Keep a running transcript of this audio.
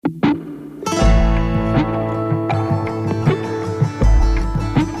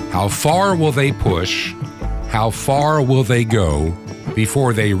How far will they push? How far will they go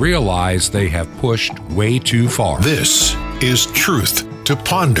before they realize they have pushed way too far? This is Truth to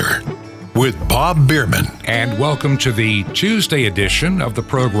Ponder with Bob Bierman. And welcome to the Tuesday edition of the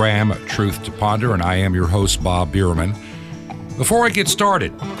program Truth to Ponder, and I am your host, Bob Bierman. Before I get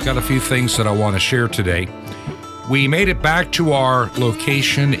started, I've got a few things that I want to share today. We made it back to our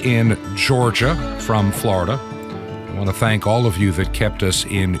location in Georgia from Florida. I want to thank all of you that kept us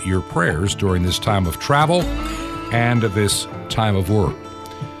in your prayers during this time of travel and this time of work.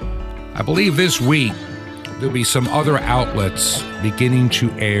 I believe this week there'll be some other outlets beginning to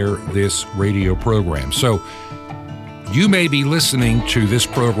air this radio program. So you may be listening to this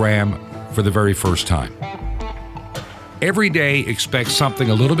program for the very first time. Every day expect something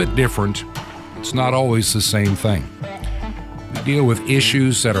a little bit different. It's not always the same thing. We deal with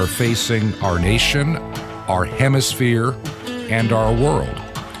issues that are facing our nation, our hemisphere, and our world.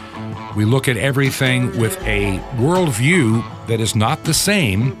 We look at everything with a worldview that is not the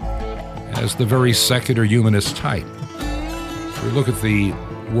same as the very secular humanist type. We look at the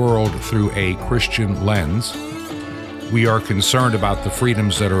world through a Christian lens. We are concerned about the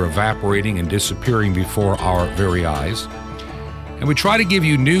freedoms that are evaporating and disappearing before our very eyes. And we try to give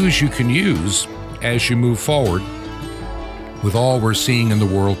you news you can use as you move forward with all we're seeing in the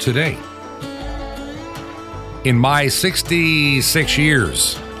world today. In my 66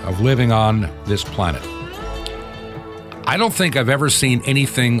 years of living on this planet, I don't think I've ever seen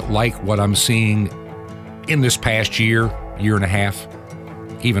anything like what I'm seeing in this past year and a half,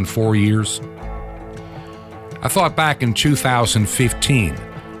 even 4 years. I thought back in 2015,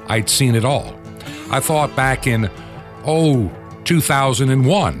 I'd seen it all. I thought back in,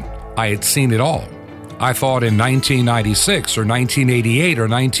 2001, I had seen it all. I thought in 1996 or 1988 or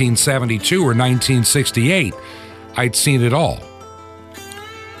 1972 or 1968, I'd seen it all.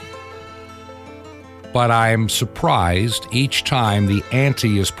 But I'm surprised each time the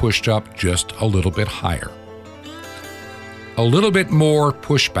ante is pushed up just a little bit higher. A little bit more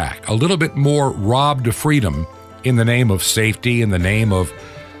pushback, a little bit more robbed of freedom in the name of safety, in the name of,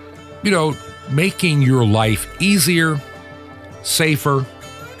 making your life easier, safer.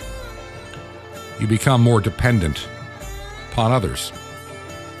 You become more dependent upon others,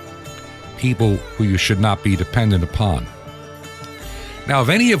 people who you should not be dependent upon. Now, if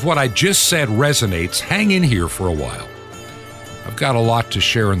any of what I just said resonates, hang in here for a while. I've got a lot to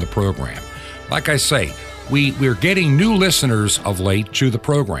share in the program. Like I say, we're getting new listeners of late to the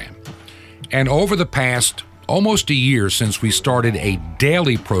program. And over the past almost a year since we started a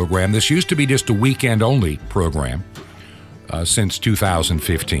daily program, this used to be just a weekend-only program since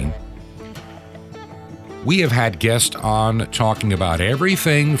 2015, we have had guests on talking about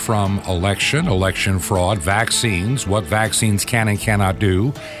everything from election fraud, vaccines, what vaccines can and cannot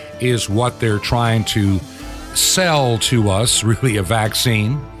do. Is what they're trying to sell to us really a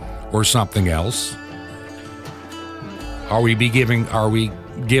vaccine or something else? Are we given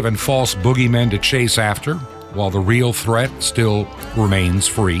false boogeymen to chase after while the real threat still remains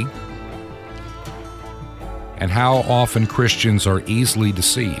free? And how often Christians are easily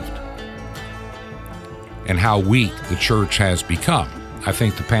deceived, and how weak the church has become. I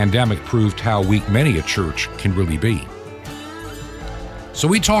think the pandemic proved how weak many a church can really be. So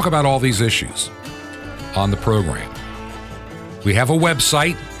we talk about all these issues on the program. We have a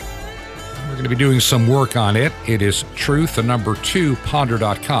website. We're going to be doing some work on it. It is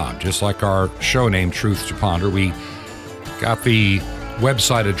truth2ponder.com, just like our show name, Truth to Ponder. We got the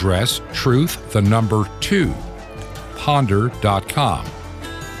website address, truth2ponder.com.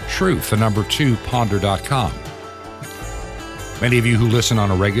 truth2ponder.com. Many of you who listen on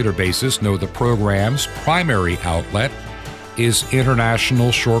a regular basis know the program's primary outlet is international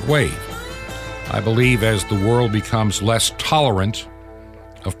shortwave. I believe as the world becomes less tolerant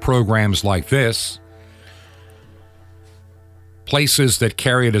of programs like this, places that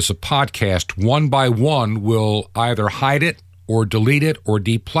carry it as a podcast, one by one, will either hide it or delete it or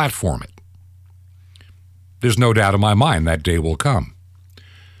deplatform it. There's no doubt in my mind that day will come.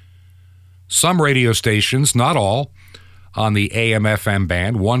 Some radio stations, not all, on the AM/FM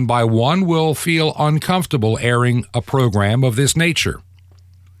band, one by one, will feel uncomfortable airing a program of this nature.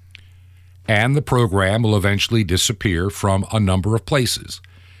 And the program will eventually disappear from a number of places.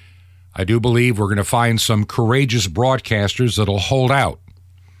 I do believe we're going to find some courageous broadcasters that'll hold out.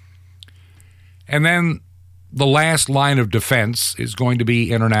 And then the last line of defense is going to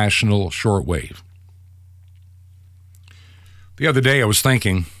be international shortwave. The other day I was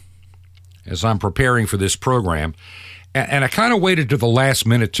thinking, as I'm preparing for this program, and I kind of waited to the last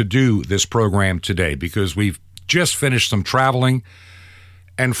minute to do this program today because we've just finished some traveling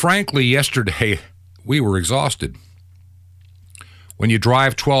And frankly, yesterday, we were exhausted. When you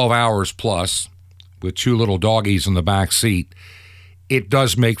drive 12 hours plus with two little doggies in the back seat, it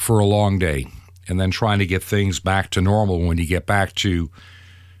does make for a long day. And then trying to get things back to normal when you get back to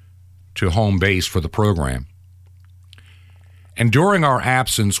home base for the program. And during our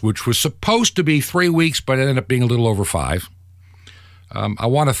absence, which was supposed to be 3 weeks, but it ended up being a little over 5, I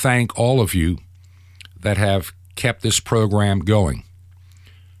want to thank all of you that have kept this program going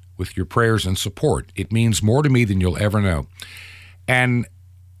with your prayers and support. It means more to me than you'll ever know. And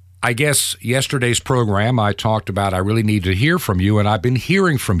I guess yesterday's program, I talked about I really need to hear from you, and I've been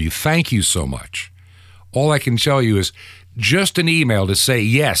hearing from you. Thank you so much. All I can tell you is just an email to say,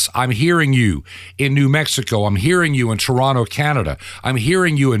 yes, I'm hearing you in New Mexico. I'm hearing you in Toronto, Canada. I'm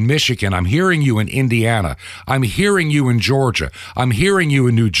hearing you in Michigan. I'm hearing you in Indiana. I'm hearing you in Georgia. I'm hearing you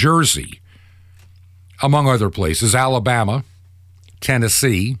in New Jersey, among other places, Alabama,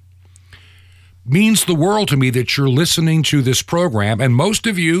 Tennessee. Means the world to me that you're listening to this program, and most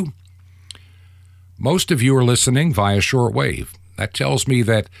of you are listening via shortwave. That tells me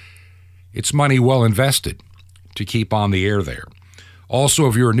that it's money well invested to keep on the air there. Also,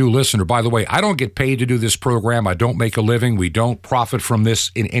 if you're a new listener, by the way, I don't get paid to do this program. I don't make a living. We don't profit from this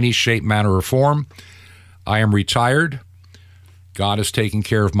in any shape, manner, or form. I am retired. God is taking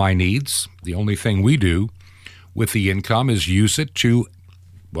care of my needs. The only thing we do with the income is use it to,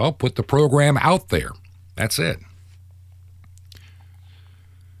 well, put the program out there. That's it.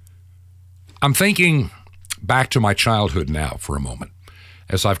 I'm thinking back to my childhood now for a moment,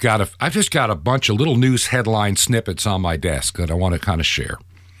 as I've just got a bunch of little news headline snippets on my desk that I want to kind of share.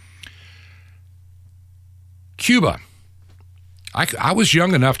 Cuba. I was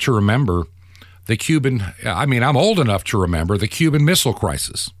young enough to remember I'm old enough to remember the Cuban Missile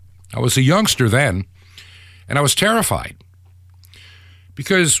Crisis. I was a youngster then, and I was terrified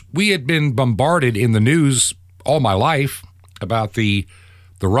because we had been bombarded in the news all my life about the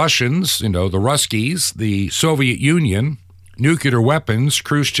Russians, the Ruskies, the Soviet Union, nuclear weapons,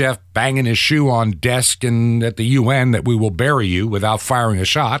 Khrushchev banging his shoe on desk and at the UN that we will bury you without firing a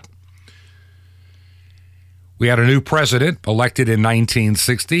shot. We had a new president elected in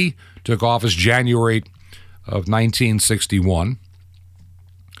 1960, took office January of 1961.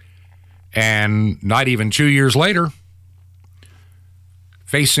 And not even 2 years later,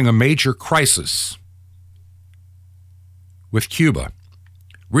 facing a major crisis with Cuba,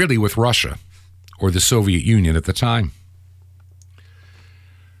 really with Russia or the Soviet Union at the time.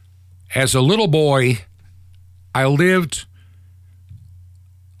 As a little boy, I lived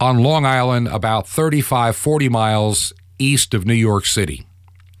on Long Island about 35, 40 miles east of New York City,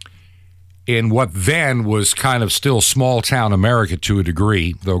 in what then was kind of still small town America to a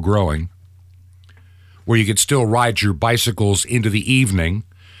degree, though growing, where you could still ride your bicycles into the evening.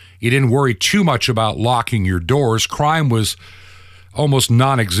 You didn't worry too much about locking your doors. Crime was almost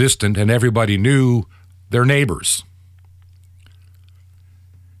non-existent, and everybody knew their neighbors.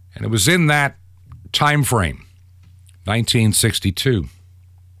 And it was in that time frame, 1962.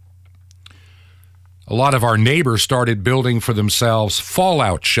 A lot of our neighbors started building for themselves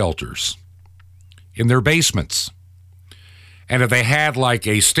fallout shelters in their basements. And if they had like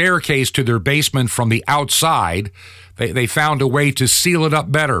a staircase to their basement from the outside, they found a way to seal it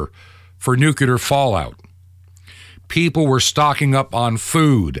up better for nuclear fallout. People were stocking up on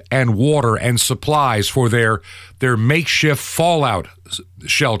food and water and supplies for their makeshift fallout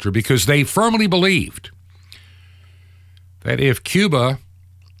shelter because they firmly believed that if Cuba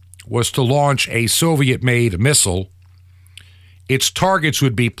was to launch a Soviet-made missile, its targets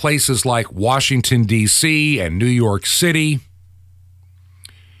would be places like Washington, D.C. and New York City,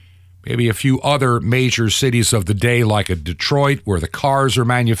 maybe a few other major cities of the day like a Detroit where the cars are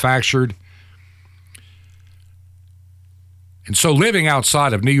manufactured. And so living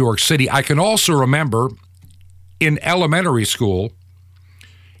outside of New York City, I can also remember in elementary school,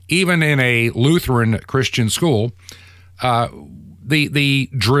 even in a Lutheran Christian school, the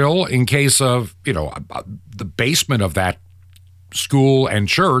drill in case of, the basement of that school and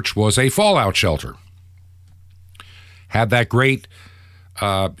church was a fallout shelter. Had that great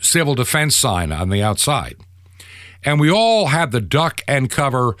civil defense sign on the outside. And we all had the duck and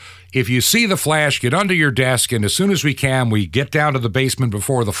cover. If you see the flash, get under your desk, and as soon as we can, we get down to the basement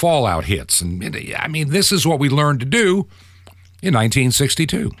before the fallout hits. And this is what we learned to do in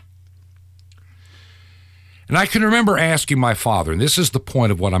 1962. And I can remember asking my father, and this is the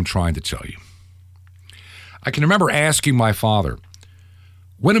point of what I'm trying to tell you. I can remember asking my father,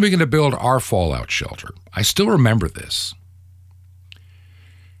 when are we going to build our fallout shelter? I still remember this.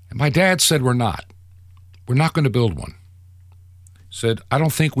 And my dad said, we're not. We're not going to build one. said, I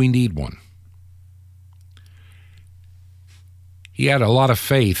don't think we need one. He had a lot of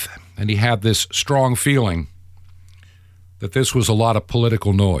faith, and he had this strong feeling that this was a lot of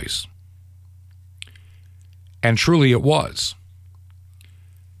political noise. And truly it was.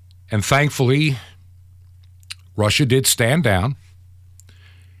 And thankfully, Russia did stand down,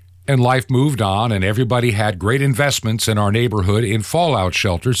 and life moved on, and everybody had great investments in our neighborhood in fallout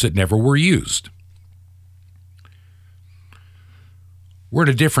shelters that never were used. We're at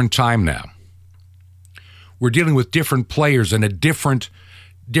a different time now. We're dealing with different players and a different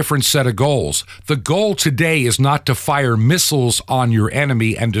set of goals. The goal today is not to fire missiles on your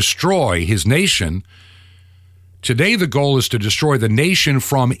enemy and destroy his nation. Today, the goal is to destroy the nation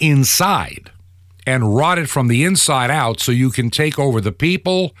from inside and rot it from the inside out so you can take over the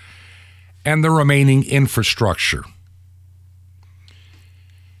people and the remaining infrastructure.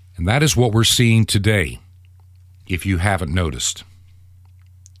 And that is what we're seeing today, if you haven't noticed.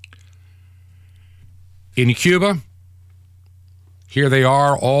 In Cuba, here they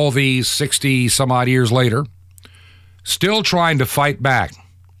are all these 60 some odd years later, still trying to fight back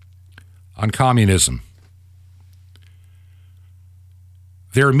on communism.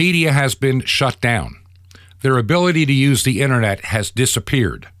 Their media has been shut down. Their ability to use the internet has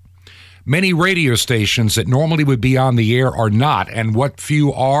disappeared. Many radio stations that normally would be on the air are not, and what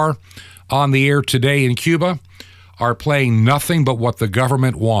few are on the air today in Cuba are playing nothing but what the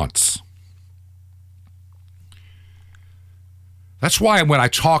government wants. That's why when I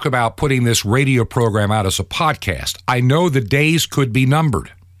talk about putting this radio program out as a podcast, I know the days could be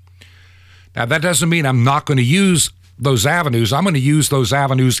numbered. Now, that doesn't mean I'm not going to use those avenues. I'm going to use those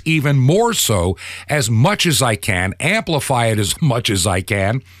avenues even more so, as much as I can, amplify it as much as I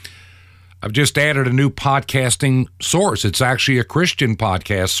can. I've just added a new podcasting source. It's actually a Christian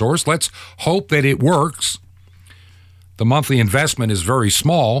podcast source. Let's hope that it works. The monthly investment is very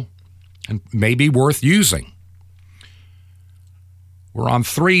small and may be worth using. We're on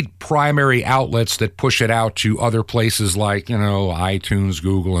 3 primary outlets that push it out to other places like, iTunes,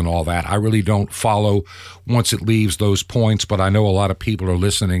 Google, and all that. I really don't follow once it leaves those points, but I know a lot of people are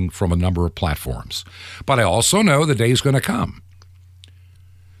listening from a number of platforms. But I also know the day's going to come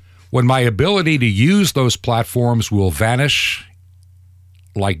when my ability to use those platforms will vanish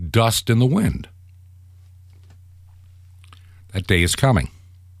like dust in the wind. That day is coming.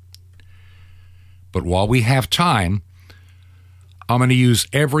 But while we have time, I'm going to use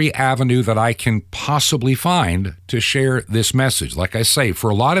every avenue that I can possibly find to share this message. Like I say, for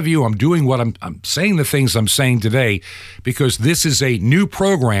a lot of you, I'm doing what I'm saying the things I'm saying today because this is a new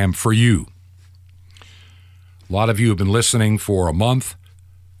program for you. A lot of you have been listening for a month,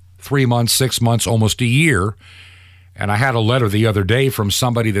 3 months, 6 months, almost a year. And I had a letter the other day from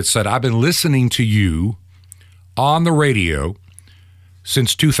somebody that said, I've been listening to you on the radio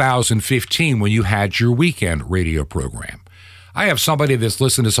since 2015 when you had your weekend radio program. I have somebody that's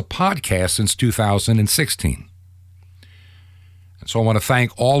listened as a podcast since 2016. And so I want to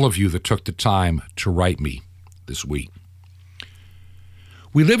thank all of you that took the time to write me this week.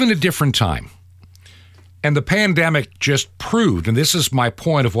 We live in a different time. And the pandemic just proved, and this is my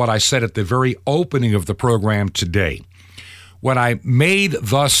point of what I said at the very opening of the program today, when I made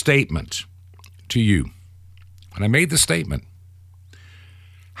the statement to you, when I made the statement,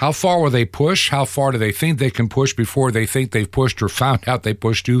 how far will they push? How far do they think they can push before they think they've pushed or found out they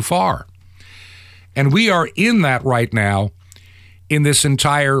pushed too far? And we are in that right now in this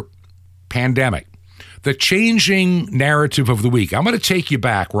entire pandemic. The changing narrative of the week. I'm going to take you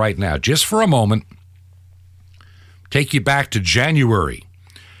back right now, just for a moment, take you back to January.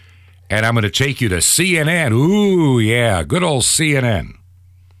 And I'm going to take you to CNN. Ooh, yeah, good old CNN.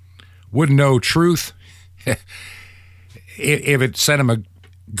 Wouldn't know truth if it sent him a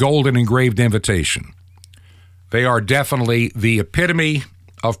golden engraved invitation. They are definitely the epitome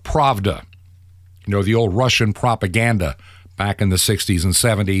of Pravda. The old Russian propaganda back in the 60s and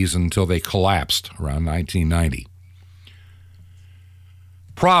 70s until they collapsed around 1990.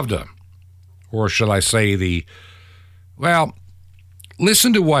 Pravda, or should I say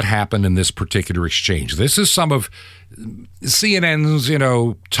listen to what happened in this particular exchange. This is some of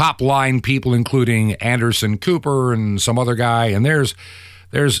CNN's, top line people, including Anderson Cooper and some other guy, and there's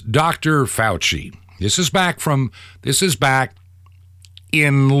Dr. Fauci. This is back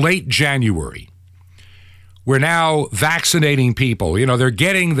in late January. We're now vaccinating people. They're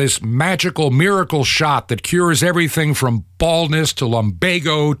getting this magical miracle shot that cures everything from baldness to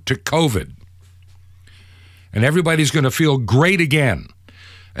lumbago to COVID. And everybody's going to feel great again.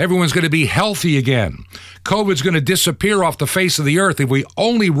 Everyone's going to be healthy again. COVID's going to disappear off the face of the earth if we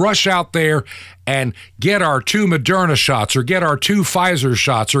only rush out there and get our 2 Moderna shots or get our 2 Pfizer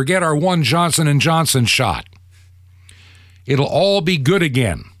shots or get our 1 Johnson & Johnson shot. It'll all be good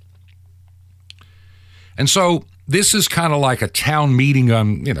again. And so this is kind of like a town meeting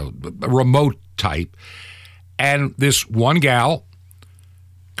on, a remote type. And this one gal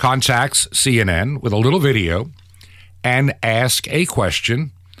contacts CNN with a little video and asks a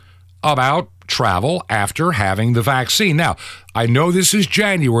question about travel after having the vaccine. Now, I know this is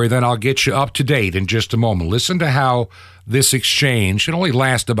January, then I'll get you up to date in just a moment. Listen to how this exchange, it only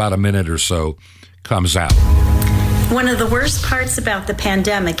lasts about a minute or so, comes out. One of the worst parts about the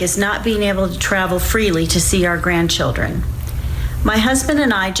pandemic is not being able to travel freely to see our grandchildren. My husband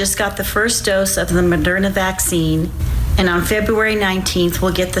and I just got the first dose of the Moderna vaccine, and on February 19th,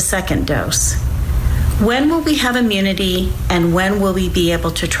 we'll get the second dose. When will we have immunity, and when will we be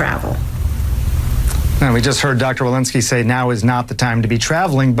able to travel? Now, we just heard Dr. Walensky say now is not the time to be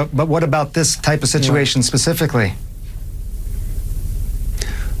traveling, but what about this type of situation specifically?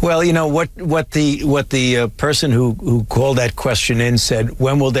 Well, what the person who called that question in said,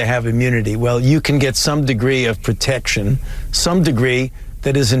 when will they have immunity? Well, you can get some degree of protection, some degree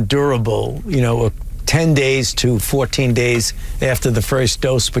that isn't durable, 10 days to 14 days after the first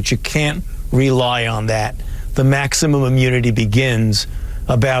dose, but you can't rely on that. The maximum immunity begins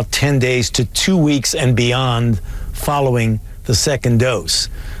about 10 days to 2 weeks and beyond following the second dose.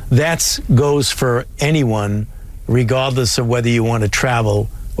 That goes for anyone, regardless of whether you want to travel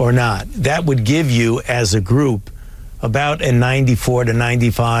or not. That would give you, as a group, about a 94 to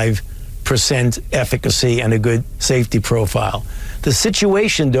 95% efficacy and a good safety profile. The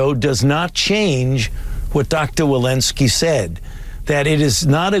situation, though, does not change what Dr. Walensky said, that it is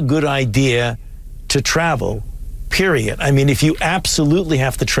not a good idea to travel, period. I mean, if you absolutely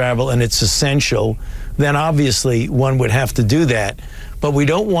have to travel and it's essential, then obviously one would have to do that. But we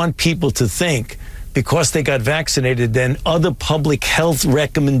don't want people to think because they got vaccinated, then other public health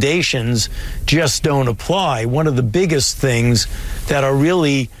recommendations just don't apply. One of the biggest things that are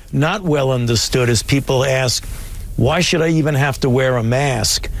really not well understood is people ask, why should I even have to wear a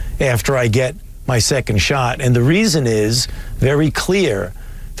mask after I get my second shot? And the reason is very clear,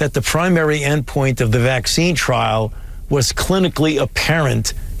 that the primary endpoint of the vaccine trial was clinically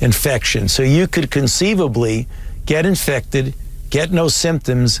apparent infection. So you could conceivably get infected, get no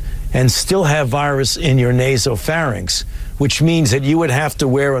symptoms, and still have virus in your nasopharynx, which means that you would have to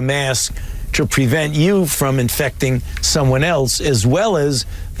wear a mask to prevent you from infecting someone else, as well as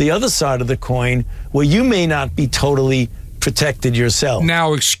the other side of the coin, where you may not be totally protected yourself.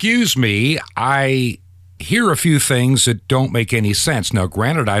 Now, excuse me, I hear a few things that don't make any sense. Now,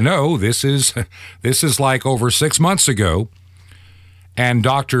 granted, I know this is like over 6 months ago, and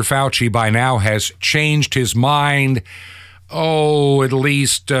Dr. Fauci by now has changed his mind, at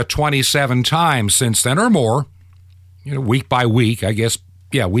least 27 times since then or more, week by week, I guess.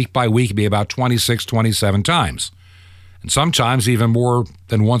 Yeah, week by week, it'd be about 26, 27 times. And sometimes even more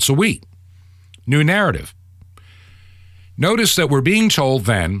than once a week. New narrative. Notice that we're being told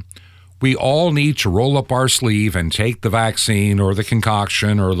then we all need to roll up our sleeve and take the vaccine or the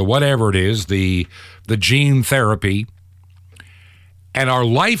concoction or the whatever it is, the gene therapy, and our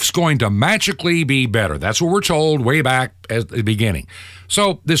life's going to magically be better. That's what we're told way back at the beginning.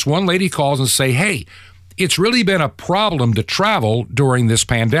 So this one lady calls and say, hey, it's really been a problem to travel during this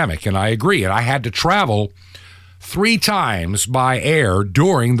pandemic. And I agree. And I had to travel 3 times by air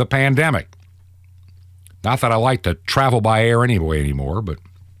during the pandemic. Not that I like to travel by air anymore, but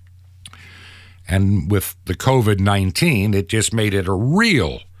and with the COVID-19, it just made it a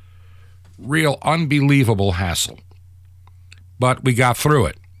real unbelievable hassle. But we got through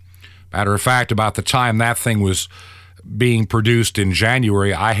it. Matter of fact, about the time that thing was being produced in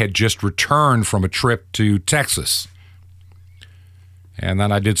January, I had just returned from a trip to Texas. And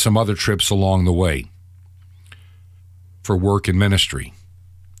then I did some other trips along the way for work and ministry.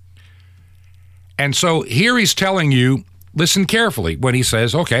 And so here he's telling you, listen carefully when he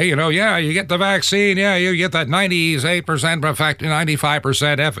says, okay, you get the vaccine, you get that 98%, in fact,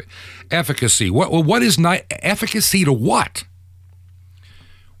 95% efficacy. What is efficacy to what?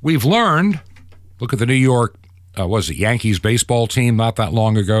 We've learned, look at the New York, Yankees baseball team not that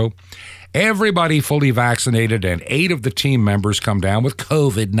long ago. Everybody fully vaccinated, and 8 of the team members come down with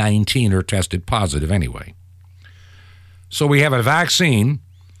COVID-19 or tested positive anyway. So we have a vaccine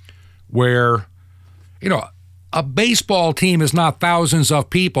where, a baseball team is not thousands of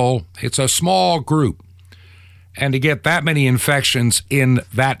people. It's a small group. And to get that many infections in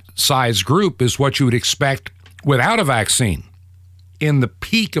that size group is what you would expect without a vaccine. in the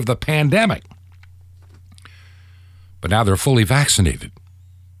peak of the pandemic. But now they're fully vaccinated.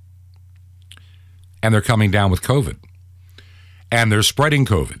 And they're coming down with COVID. And they're spreading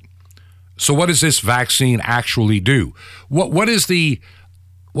COVID. So what does this vaccine actually do? What is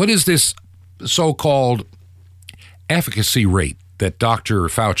this so-called efficacy rate that Dr.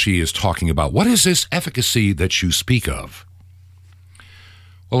 Fauci is talking about? What is this efficacy that you speak of?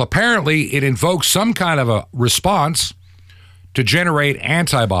 Well, apparently it invokes some kind of a response to generate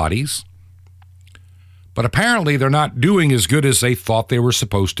antibodies, but apparently they're not doing as good as they thought they were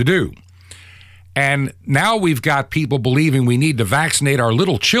supposed to do. And now we've got people believing we need to vaccinate our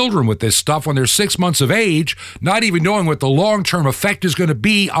little children with this stuff when they're 6 months of age, not even knowing what the long-term effect is going to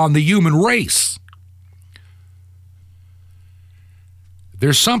be on the human race.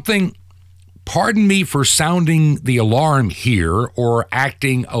 There's something, pardon me for sounding the alarm here or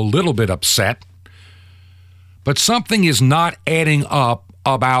acting a little bit upset, but something is not adding up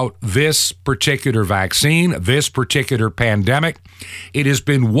about this particular vaccine, this particular pandemic. It has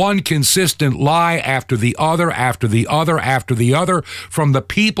been one consistent lie after the other, after the other, after the other, from the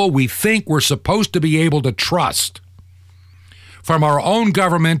people we think we're supposed to be able to trust. From our own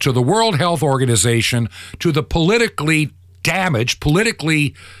government to the World Health Organization to the politically damaged,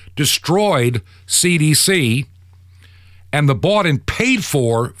 politically destroyed CDC and the bought and paid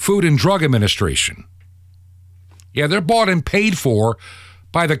for Food and Drug Administration. Yeah, they're bought and paid for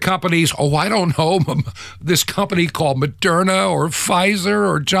by the companies, I don't know, this company called Moderna or Pfizer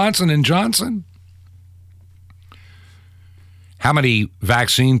or Johnson & Johnson. How many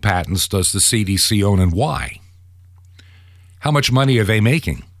vaccine patents does the CDC own and why? How much money are they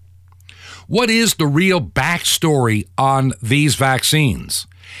making? What is the real backstory on these vaccines?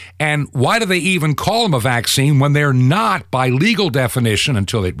 And why do they even call them a vaccine when they're not, by legal definition,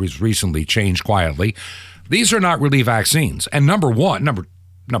 until it was recently changed quietly, these are not really vaccines. And number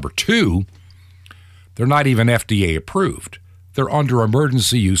two, they're not even FDA approved. They're under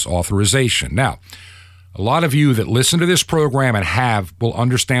emergency use authorization. Now, a lot of you that listen to this program and will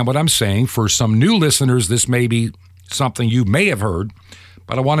understand what I'm saying. For some new listeners, this may be something you may have heard,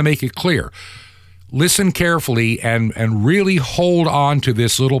 but I want to make it clear. Listen carefully and really hold on to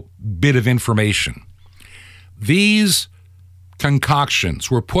this little bit of information. These concoctions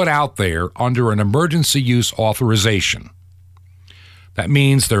were put out there under an emergency use authorization. That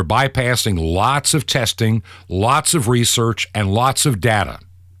means they're bypassing lots of testing, lots of research, and lots of data.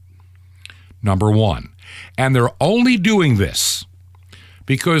 Number one. And they're only doing this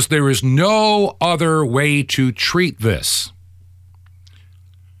because there is no other way to treat this.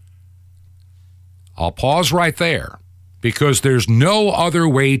 I'll pause right there because there's no other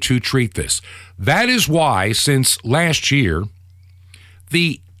way to treat this. That is why, since last year,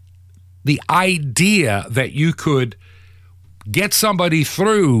 the idea that you could get somebody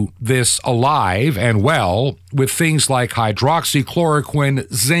through this alive and well with things like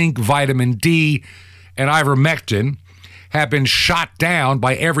hydroxychloroquine, zinc, vitamin D, and ivermectin have been shot down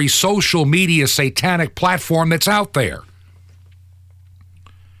by every social media satanic platform that's out there.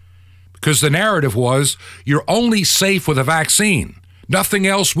 Because the narrative was, you're only safe with a vaccine. Nothing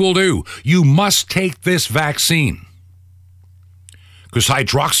else will do. You must take this vaccine. Because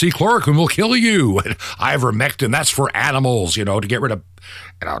hydroxychloroquine will kill you. And ivermectin, that's for animals, to get rid of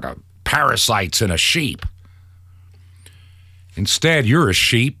the parasites in a sheep. Instead, you're a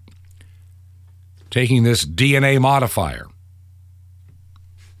sheep taking this DNA modifier.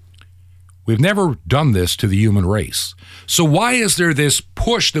 We've never done this to the human race. So why is there this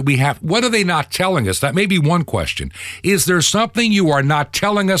push that we have? What are they not telling us? That may be one question. Is there something you are not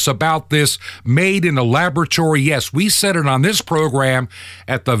telling us about this made in a laboratory? Yes, we said it on this program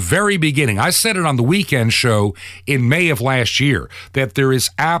at the very beginning. I said it on the weekend show in May of last year, that there is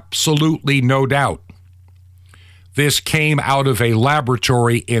absolutely no doubt this came out of a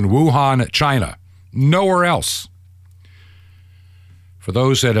laboratory in Wuhan, China. Nowhere else. For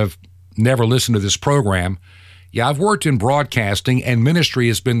those that have never listened to this program, I've worked in broadcasting and ministry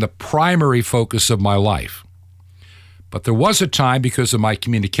has been the primary focus of my life. But there was a time, because of my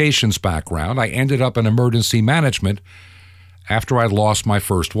communications background, I ended up in emergency management after I'd lost my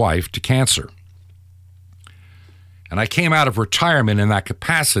first wife to cancer. And I came out of retirement in that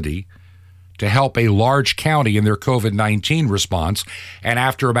capacity to help a large county in their COVID-19 response. And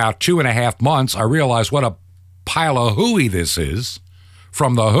after about 2.5 months, I realized what a pile of hooey this is.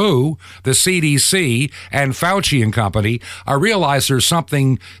 From the WHO, the CDC, and Fauci and company, I realize there's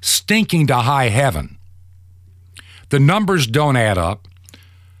something stinking to high heaven. The numbers don't add up.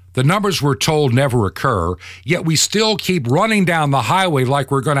 The numbers we're told never occur, yet we still keep running down the highway like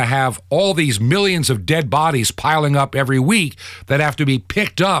we're going to have all these millions of dead bodies piling up every week that have to be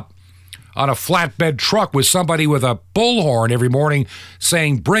picked up on a flatbed truck with somebody with a bullhorn every morning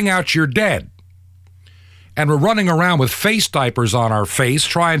saying, "Bring out your dead." And we're running around with face diapers on our face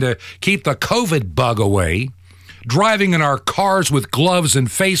trying to keep the COVID bug away, driving in our cars with gloves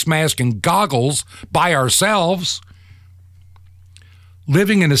and face masks and goggles by ourselves,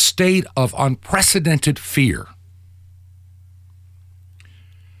 living in a state of unprecedented fear.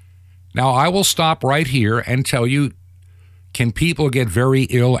 Now, I will stop right here and tell you, can people get very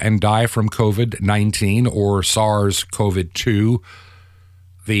ill and die from COVID-19 or SARS-CoV-2,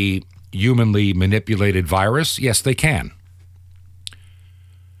 the humanly manipulated virus? Yes, they can.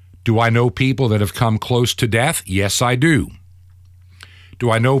 Do I know people that have come close to death? Yes, I do. Do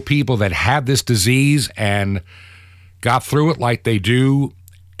I know people that had this disease and got through it like they do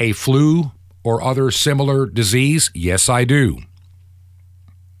a flu or other similar disease? Yes, I do.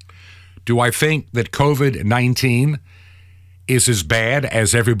 Do I think that COVID-19 is as bad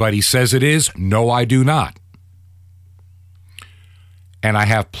as everybody says it is? No, I do not. And I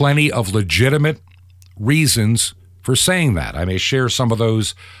have plenty of legitimate reasons for saying that. I may share some of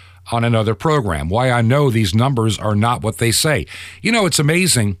those on another program, why I know these numbers are not what they say. You know, it's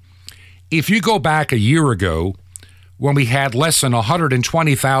amazing. If you go back a year ago, when we had less than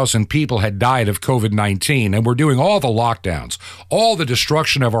 120,000 people had died of COVID-19, and we're doing all the lockdowns, all the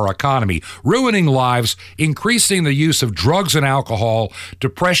destruction of our economy, ruining lives, increasing the use of drugs and alcohol,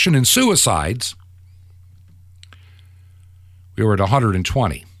 depression and suicides, we were at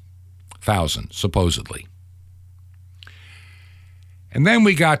 120,000, supposedly. And then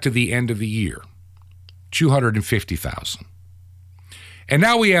we got to the end of the year, 250,000. And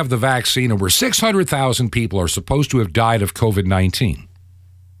now we have the vaccine, and where 600,000 people are supposed to have died of COVID-19.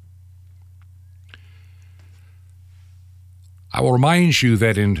 I will remind you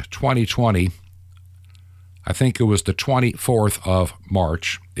that in 2020, I think it was the 24th of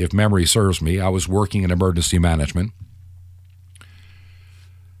March, if memory serves me, I was working in emergency management.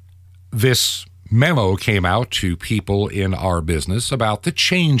 This memo came out to people in our business about the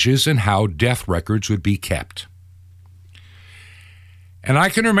changes in how death records would be kept. And I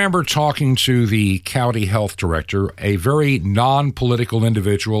can remember talking to the county health director, a very non-political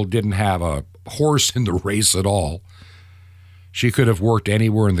individual, didn't have a horse in the race at all. She could have worked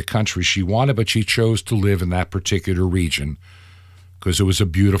anywhere in the country she wanted, but she chose to live in that particular region because it was a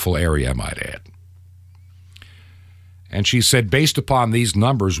beautiful area, I might add. And she said, based upon these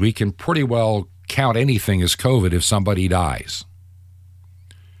numbers, we can pretty well count anything as COVID if somebody dies.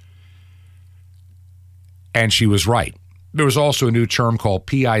 And she was right. There was also a new term called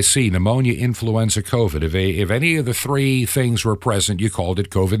PIC, pneumonia, influenza, COVID. If any of the three things were present, you called it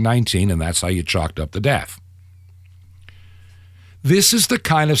COVID-19, and that's how you chalked up the death. This is the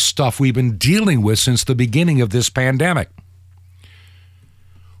kind of stuff we've been dealing with since the beginning of this pandemic.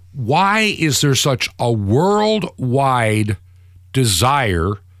 Why is there such a worldwide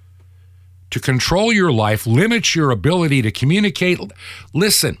desire to control your life, limit your ability to communicate?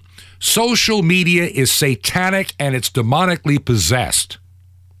 Listen, social media is satanic and it's demonically possessed.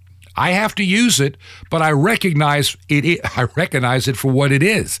 I have to use it, but I recognize it for what it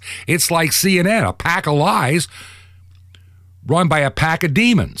is. It's like CNN, a pack of lies run by a pack of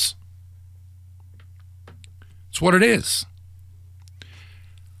demons. It's what it is.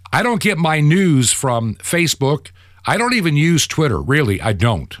 I don't get my news from Facebook. I don't even use Twitter. Really, I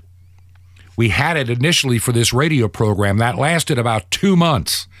don't. We had it initially for this radio program. That lasted about 2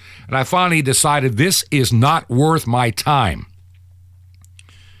 months. And I finally decided this is not worth my time.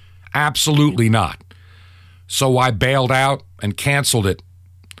 Absolutely not. So I bailed out and canceled it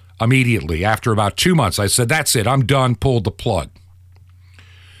immediately. After about 2 months, I said, that's it. I'm done. Pulled the plug.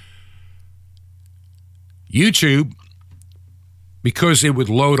 YouTube, because it would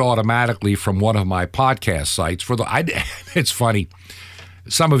load automatically from one of my podcast sites. It's funny.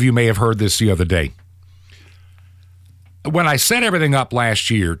 Some of you may have heard this the other day. When I set everything up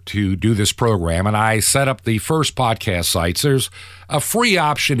last year to do this program, and I set up the first podcast sites, there's a free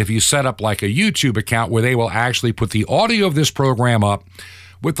option if you set up like a YouTube account where they will actually put the audio of this program up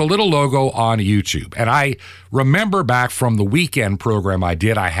with the little logo on YouTube. And I remember back from the weekend program I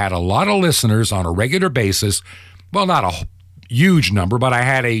did, I had a lot of listeners on a regular basis. Well, not a huge number, but I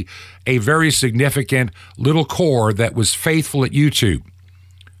had a very significant little core that was faithful at YouTube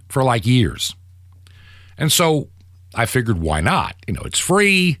for like years. And so I figured, why not? You know, it's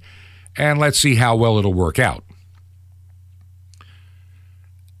free, and let's see how well it'll work out.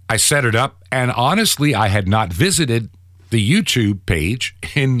 I set it up, and honestly, I had not visited the YouTube page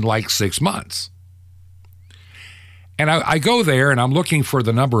in like 6 months. And I go there and I'm looking for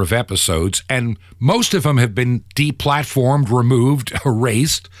the number of episodes, and most of them have been deplatformed, removed,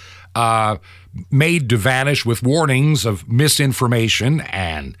 erased, made to vanish with warnings of misinformation.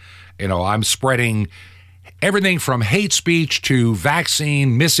 And, I'm spreading everything from hate speech to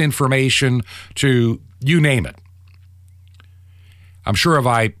vaccine misinformation to you name it. I'm sure if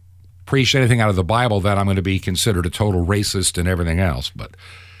I preach anything out of the Bible, that I'm going to be considered a total racist and everything else.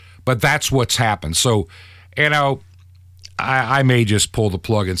 But that's what's happened. So, I may just pull the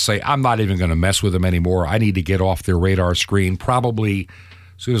plug and say, I'm not even going to mess with them anymore. I need to get off their radar screen. Probably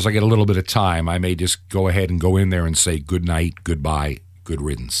as soon as I get a little bit of time, I may just go ahead and go in there and say good night, goodbye, good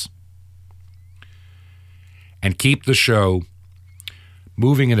riddance. And keep the show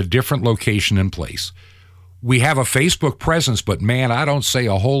moving in a different location and place. We have a Facebook presence, but man, I don't say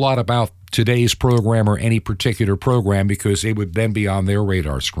a whole lot about today's program or any particular program because it would then be on their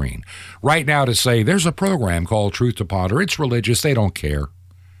radar screen. Right now to say there's a program called Truth to Ponder, it's religious, they don't care.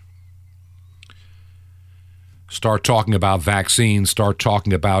 Start talking about vaccines, start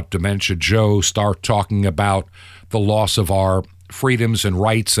talking about Dementia Joe, start talking about the loss of our freedoms and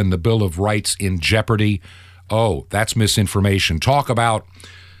rights and the Bill of Rights in jeopardy. Oh, that's misinformation. Talk about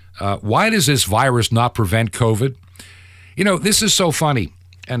why does this virus not prevent COVID? This is so funny.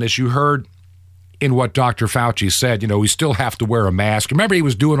 And as you heard in what Dr. Fauci said, we still have to wear a mask. Remember, he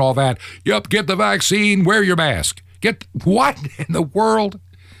was doing all that. Yep, get the vaccine, wear your mask. Get what in the world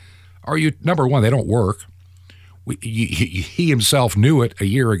are you? Number one, they don't work. He himself knew it a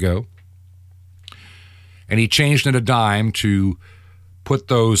year ago. And he changed in a dime to put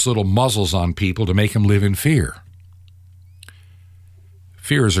those little muzzles on people to make them live in fear.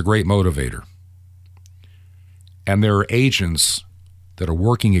 Fear is a great motivator. And there are agents that are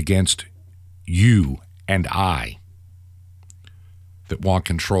working against you and I that want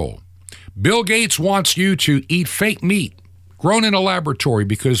control. Bill Gates wants you to eat fake meat grown in a laboratory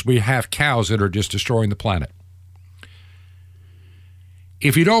because we have cows that are just destroying the planet.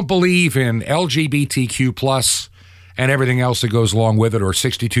 If you don't believe in LGBTQ+ and everything else that goes along with it, or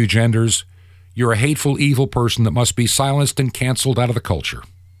 62 genders, you're a hateful, evil person that must be silenced and canceled out of the culture.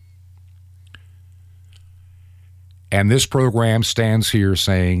 And this program stands here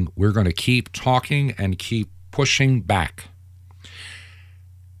saying we're going to keep talking and keep pushing back.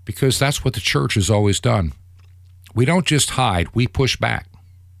 Because that's what the church has always done. We don't just hide, we push back.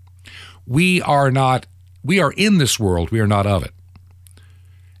 We are in this world, we are not of it.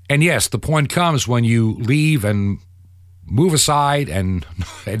 And yes, the point comes when you leave and move aside and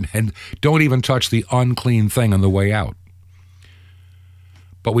don't even touch the unclean thing on the way out.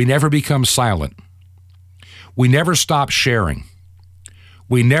 But we never become silent. We never stop sharing.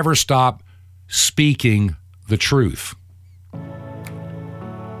 We never stop speaking the truth.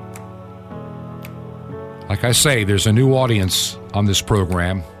 Like I say, there's a new audience on this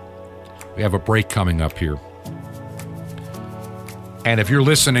program. We have a break coming up here. And if you're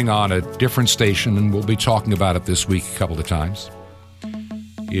listening on a different station, and we'll be talking about it this week a couple of times,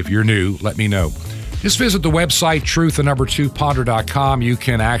 if you're new, let me know. Just visit the website, truth2ponder.com. You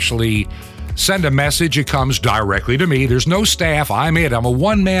can actually send a message. It comes directly to me. There's no staff. I'm it. I'm a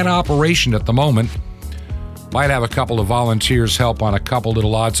one-man operation at the moment. Might have a couple of volunteers help on a couple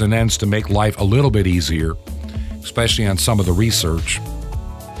little odds and ends to make life a little bit easier, especially on some of the research.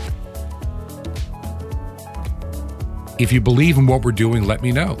 If you believe in what we're doing, let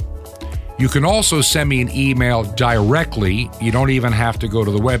me know. You can also send me an email directly. You don't even have to go to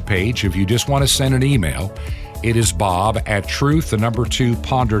the webpage. If you just want to send an email, it is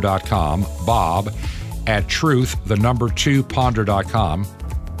bob@truth2ponder.com. bob@truth2ponder.com.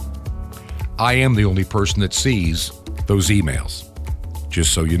 I am the only person that sees those emails,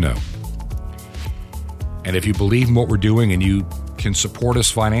 just so you know. And if you believe in what we're doing and you can support us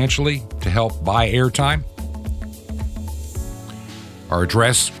financially to help buy airtime, our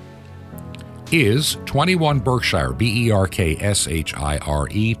address is 21 Berkshire, Berkshire,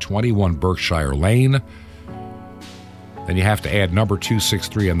 21 Berkshire Lane. Then you have to add number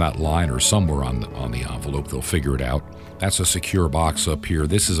 263 on that line or somewhere on the envelope. They'll figure it out. That's a secure box up here.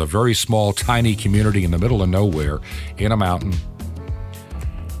 This is a very small, tiny community in the middle of nowhere in a mountain.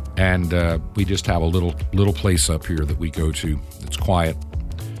 And we just have a little place up here that we go to. It's quiet.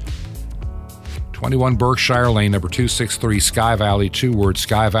 21 Berkshire Lane, number 263, Sky Valley, 2 words,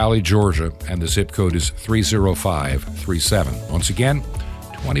 Sky Valley, Georgia, and the zip code is 30537. Once again,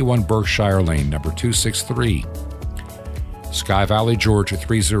 21 Berkshire Lane, number 263, Sky Valley, Georgia,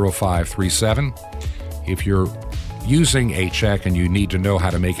 30537. If you're using a check and you need to know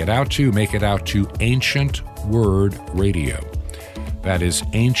how to make it out to Ancient Word Radio. That is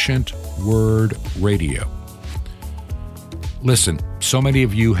Ancient Word Radio. Listen, so many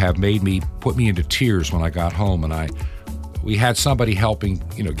of you have put me into tears when I got home, and we had somebody helping,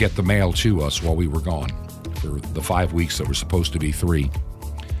 get the mail to us while we were gone for the 5 weeks that were supposed to be 3.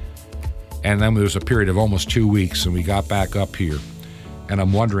 And then there was a period of almost 2 weeks, and we got back up here, and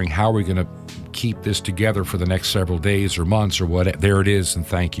I'm wondering how we're going to keep this together for the next several days or months or what. There it is, and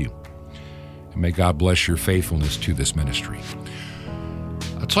thank you. And may God bless your faithfulness to this ministry.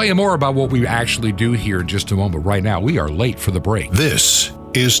 I'll tell you more about what we actually do here in just a moment. Right now, we are late for the break. This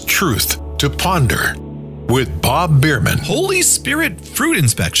is Truth to Ponder with Bob Bierman. Holy Spirit Fruit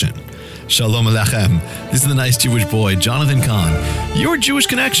Inspection. Shalom Alechem. This is the nice Jewish boy, Jonathan Kahn, your Jewish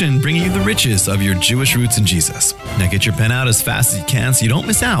connection, bringing you the riches of your Jewish roots in Jesus. Now get your pen out as fast as you can so you don't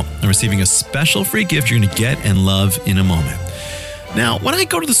miss out on receiving a special free gift you're going to get and love in a moment. Now, when I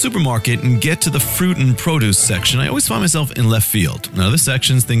go to the supermarket and get to the fruit and produce section, I always find myself in left field. In other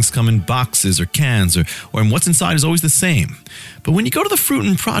sections, things come in boxes or cans, or what's inside is always the same. But when you go to the fruit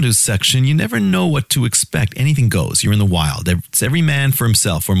and produce section, you never know what to expect. Anything goes. You're in the wild. It's every man for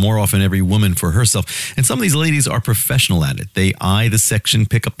himself, or more often every woman for herself. And some of these ladies are professional at it. They eye the section,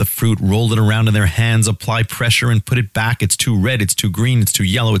 pick up the fruit, roll it around in their hands, apply pressure, and put it back. It's too red, it's too green, it's too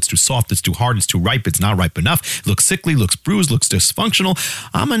yellow, it's too soft, it's too hard, it's too ripe, it's not ripe enough. It looks sickly, looks bruised, looks dysfunctional.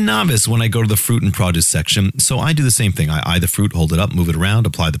 I'm a novice when I go to the fruit and produce section, so I do the same thing. I eye the fruit, hold it up, move it around,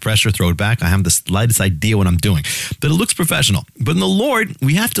 apply the pressure, throw it back. I have the slightest idea what I'm doing, but it looks professional. But in the Lord,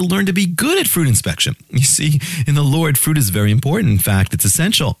 we have to learn to be good at fruit inspection. You see, in the Lord, fruit is very important. In fact, it's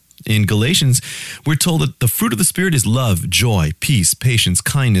essential. In Galatians, we're told that the fruit of the Spirit is love, joy, peace, patience,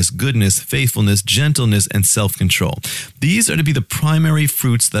 kindness, goodness, faithfulness, gentleness, and self-control. These are to be the primary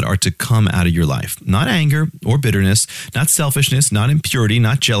fruits that are to come out of your life. Not anger or bitterness, not selfishness, not impurity,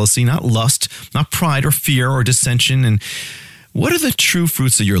 not jealousy, not lust, not pride or fear or dissension. And what are the true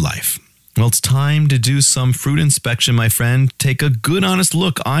fruits of your life? Well, it's time to do some fruit inspection, my friend. Take a good, honest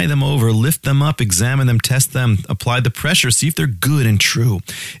look, eye them over, lift them up, examine them, test them, apply the pressure, see if they're good and true.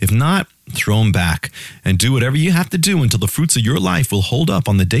 If not, throw them back and do whatever you have to do until the fruits of your life will hold up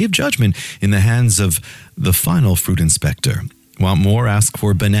on the day of judgment in the hands of the final fruit inspector. Want more? Ask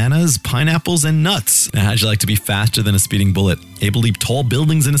for bananas, pineapples, and nuts. Now, how'd you like to be faster than a speeding bullet? Able to leap tall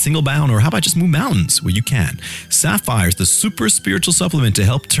buildings in a single bound? Or how about just move mountains? Well, you can. Sapphire's the super spiritual supplement to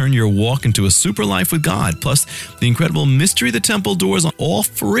help turn your walk into a super life with God. Plus, the incredible Mystery of the Temple doors are all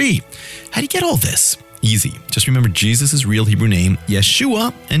free. How do you get all this? Easy. Just remember Jesus' real Hebrew name,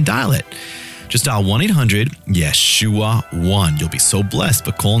 Yeshua, and dial it. Just dial 1-800-YESHUA-1. You'll be so blessed,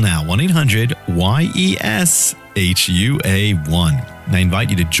 but call now. 1-800-YESHUA-1. And I invite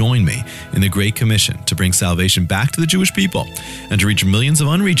you to join me in the Great Commission to bring salvation back to the Jewish people and to reach millions of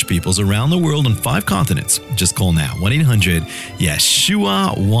unreached peoples around the world on 5 continents. Just call now.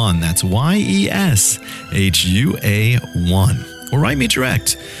 1-800-YESHUA-1. That's YESHUA-1. Or write me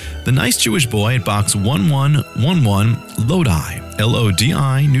direct. The Nice Jewish Boy at Box 1111, Lodi,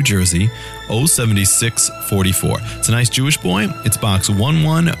 Lodi, New Jersey, 07644. It's a Nice Jewish Boy. It's Box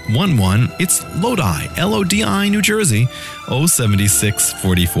 1111. It's Lodi, Lodi, New Jersey,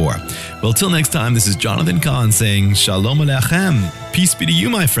 07644. Well, till next time, this is Jonathan Kahn saying Shalom Alechem. Peace be to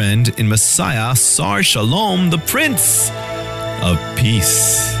you, my friend, in Messiah, Sar Shalom, the Prince of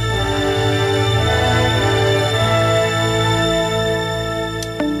Peace.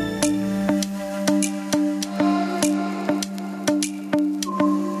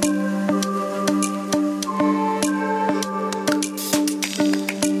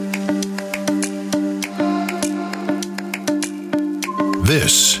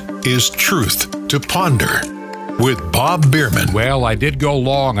 This is Truth to Ponder with Bob Bierman. Well, I did go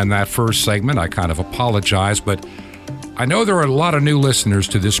long on that first segment. I kind of apologize, but I know there are a lot of new listeners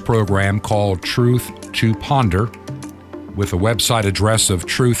to this program called Truth to Ponder, with a website address of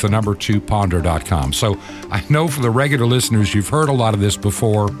truth2ponder.com. So I know for the regular listeners, you've heard a lot of this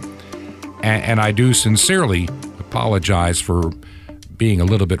before, and I do sincerely apologize for being a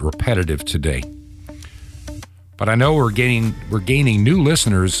little bit repetitive today. But I know we're gaining new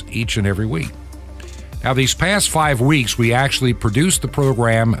listeners each and every week. Now, these past 5 weeks, we actually produced the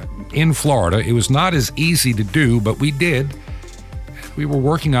program in Florida. It was not as easy to do, but we did. We were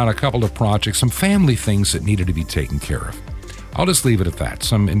working on a couple of projects, some family things that needed to be taken care of. I'll just leave it at that,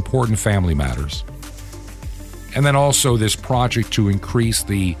 some important family matters. And then also this project to increase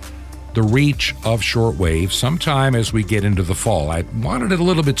the reach of shortwave sometime as we get into the fall. I wanted it a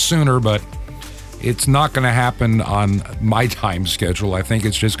little bit sooner, but it's not going to happen on my time schedule. I think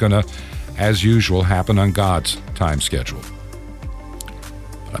it's just going to, as usual, happen on God's time schedule.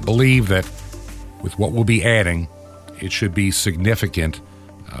 But I believe that with what we'll be adding, it should be significant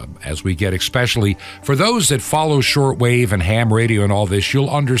as we get, especially for those that follow shortwave and ham radio and all this, you'll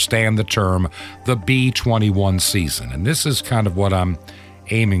understand the term the B21 season. And this is kind of what I'm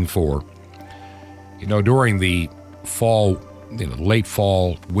aiming for. During the fall, late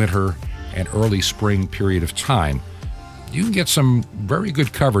fall, winter, and early spring period of time, you can get some very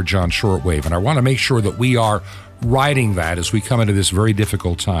good coverage on shortwave. And I want to make sure that we are riding that as we come into this very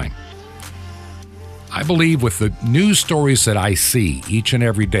difficult time. I believe with the news stories that I see each and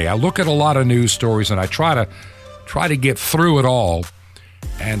every day, I look at a lot of news stories and I try to get through it all,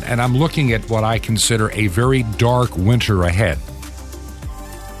 and I'm looking at what I consider a very dark winter ahead.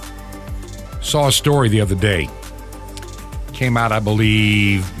 Saw a story the other day. Came out, I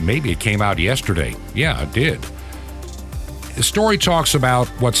believe, maybe it came out yesterday. Yeah, it did. The story talks about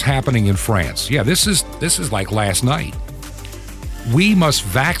what's happening in France. Yeah, this is like last night. We must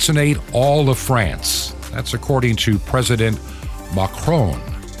vaccinate all of France. That's according to President Macron.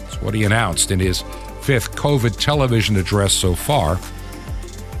 That's what he announced in his 5th COVID television address so far.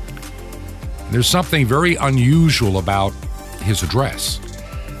 There's something very unusual about his address.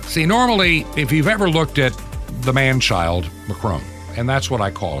 See, normally, if you've ever looked at the man-child, Macron, and that's what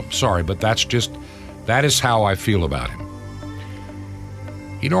I call him. Sorry, but that is how I feel about him.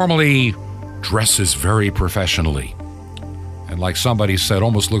 He normally dresses very professionally. And like somebody said,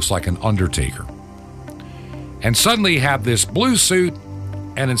 almost looks like an undertaker. And suddenly you have this blue suit,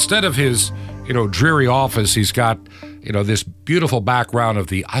 and instead of his, dreary office, he's got, this beautiful background of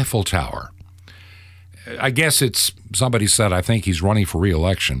the Eiffel Tower. I guess somebody said, I think he's running for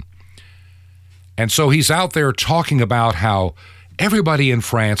re-election. And so he's out there talking about how everybody in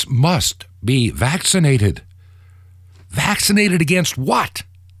France must be vaccinated. Vaccinated against what?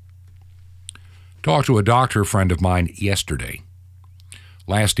 Talked to a doctor friend of mine yesterday.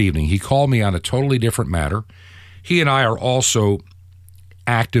 Last evening, he called me on a totally different matter. He and I are also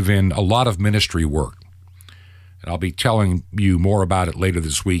active in a lot of ministry work. And I'll be telling you more about it later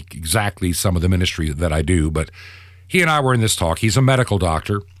this week, exactly some of the ministry that I do. But he and I were in this talk. He's a medical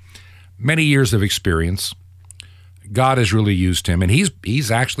doctor, many years of experience. God has really used him, and he's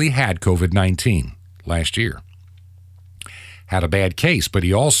actually had COVID-19 last year. Had a bad case, but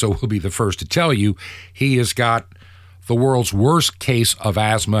he also will be the first to tell you he has got the world's worst case of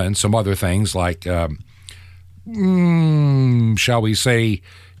asthma and some other things like, shall we say,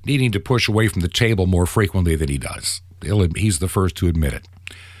 needing to push away from the table more frequently than he does. He's the first to admit it.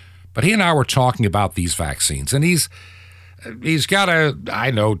 But he and I were talking about these vaccines, and he's got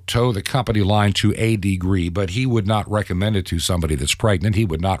toe the company line to a degree, but he would not recommend it to somebody that's pregnant. He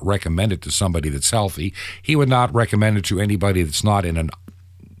would not recommend it to somebody that's healthy. He would not recommend it to anybody that's not in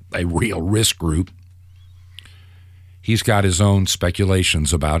a real risk group. He's got his own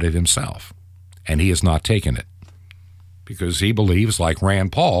speculations about it himself, and he has not taken it because he believes, like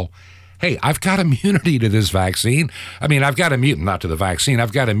Rand Paul, hey, I've got immunity to this vaccine. I mean, I've got immunity, not to the vaccine,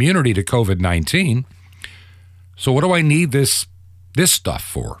 I've got immunity to COVID-19. So what do I need this stuff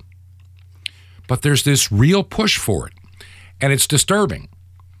for? But there's this real push for it, and it's disturbing.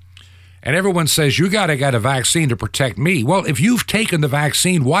 And everyone says, you got to get a vaccine to protect me. Well, if you've taken the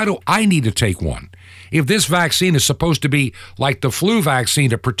vaccine, why do I need to take one? If this vaccine is supposed to be like the flu vaccine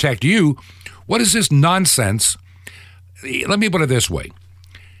to protect you, what is this nonsense? Let me put it this way.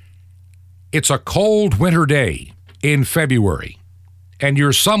 It's a cold winter day in February, and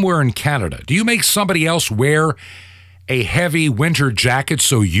you're somewhere in Canada. Do you make somebody else wear a heavy winter jacket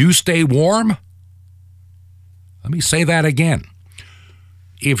so you stay warm? Let me say that again.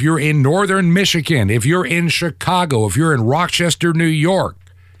 If you're in northern Michigan, if you're in Chicago, if you're in Rochester, New York,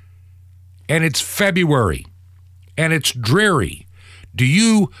 and it's February, and it's dreary, do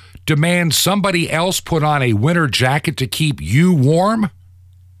you demand somebody else put on a winter jacket to keep you warm?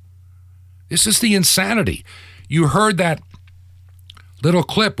 This is the insanity. You heard that little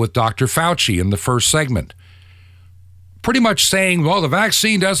clip with Dr. Fauci in the first segment, pretty much saying, well, the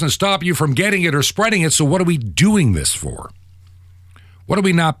vaccine doesn't stop you from getting it or spreading it, so what are we doing this for? What are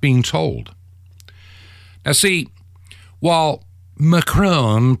we not being told? Now, see, while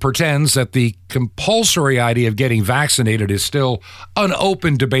Macron pretends that the compulsory idea of getting vaccinated is still an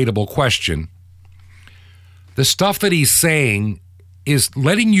open, debatable question, the stuff that he's saying is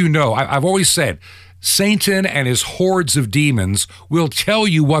letting you know, I've always said, Satan and his hordes of demons will tell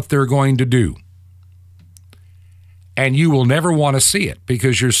you what they're going to do. And you will never want to see it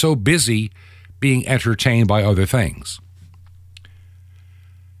because you're so busy being entertained by other things.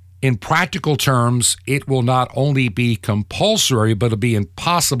 In practical terms, it will not only be compulsory, but it'll be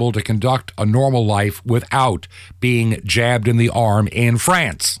impossible to conduct a normal life without being jabbed in the arm in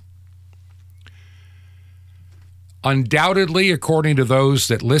France. Undoubtedly, according to those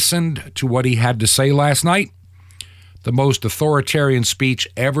that listened to what he had to say last night, the most authoritarian speech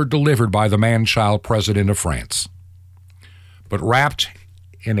ever delivered by the man-child president of France, but wrapped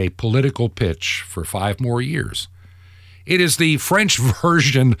in a political pitch for 5 more years. It is the French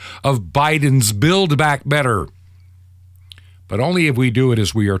version of Biden's Build Back Better, but only if we do it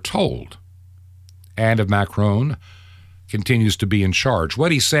as we are told, and if Macron continues to be in charge.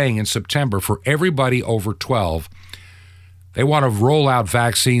 What he's saying in September for everybody over 12, they want to roll out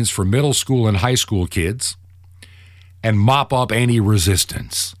vaccines for middle school and high school kids and mop up any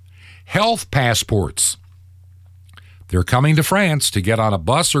resistance. Health passports. They're coming to France to get on a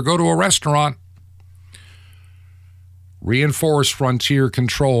bus or go to a restaurant. Reinforced frontier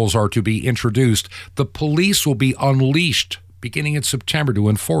controls are to be introduced. The police will be unleashed beginning in September to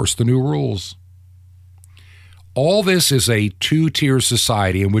enforce the new rules. All this is a two-tier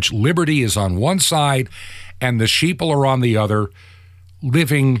society in which liberty is on one side and the sheeple are on the other,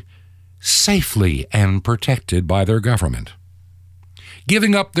 living safely and protected by their government,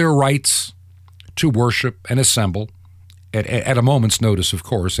 giving up their rights to worship and assemble at a moment's notice, of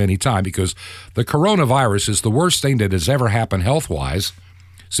course, any time, because the coronavirus is the worst thing that has ever happened health-wise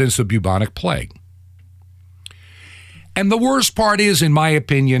since the bubonic plague. And the worst part is, in my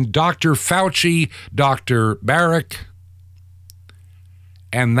opinion, Dr. Fauci, Dr. Baric,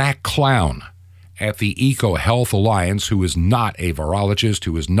 and that clown at the EcoHealth Alliance, who is not a virologist,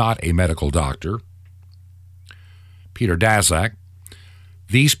 who is not a medical doctor, Peter Daszak.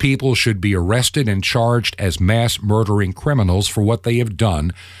 These people should be arrested and charged as mass murdering criminals for what they have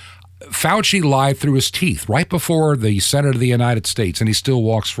done. Fauci lied through his teeth right before the Senate of the United States, and he still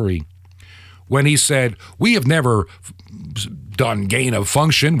walks free, when he said, we have never done gain of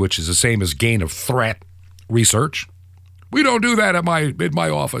function, which is the same as gain of threat research. We don't do that in my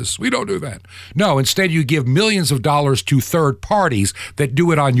office. We don't do that. No, instead you give millions of dollars to third parties that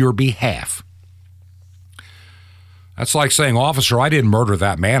do it on your behalf. That's like saying, officer, I didn't murder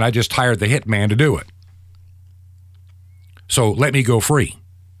that man. I just hired the hitman to do it. So let me go free.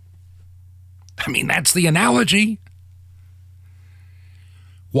 I mean, that's the analogy.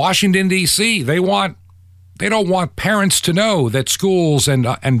 Washington, D.C., they don't want parents to know that schools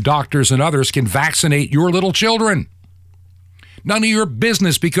and doctors and others can vaccinate your little children. None of your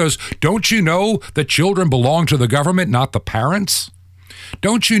business, because don't you know that children belong to the government, not the parents?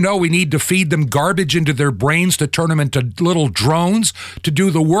 Don't you know we need to feed them garbage into their brains to turn them into little drones to do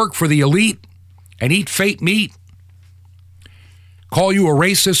the work for the elite and eat fake meat? Call you a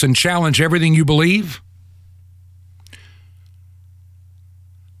racist and challenge everything you believe?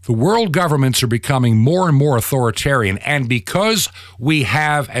 The world governments are becoming more and more authoritarian, and because we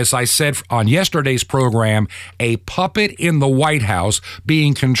have, as I said on yesterday's program, a puppet in the White House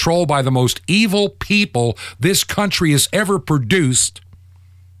being controlled by the most evil people this country has ever produced,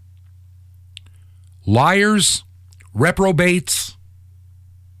 liars, reprobates,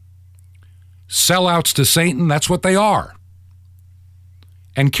 sellouts to Satan, that's what they are,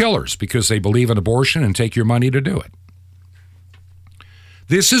 and killers because they believe in abortion and take your money to do it.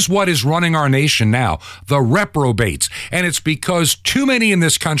 This is what is running our nation now, the reprobates. And it's because too many in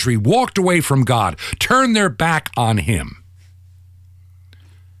this country walked away from God, turned their back on him.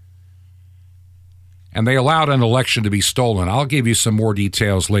 And they allowed an election to be stolen. I'll give you some more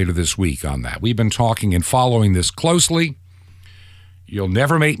details later this week on that. We've been talking and following this closely. You'll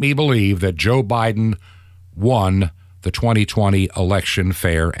never make me believe that Joe Biden won the 2020 election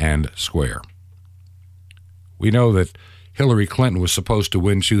fair and square. We know that Hillary Clinton was supposed to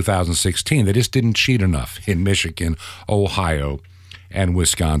win 2016. They just didn't cheat enough in Michigan, Ohio, and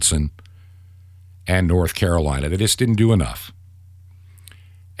Wisconsin, and North Carolina. They just didn't do enough.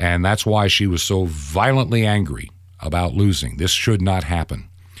 And that's why she was so violently angry about losing. This should not happen.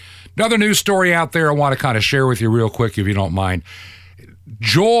 Another news story out there I want to kind of share with you real quick, if you don't mind.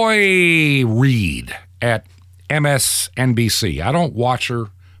 Joy Reid at MSNBC. I don't watch her,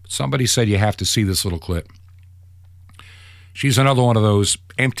 but somebody said you have to see this little clip. She's another one of those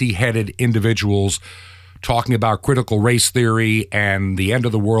empty-headed individuals talking about critical race theory and the end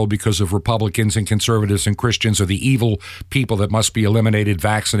of the world because of Republicans and conservatives and Christians are the evil people that must be eliminated,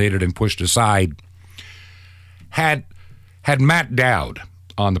 vaccinated, and pushed aside. Had Matt Dowd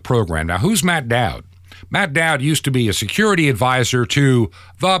on the program. Now, who's Matt Dowd? Matt Dowd used to be a security advisor to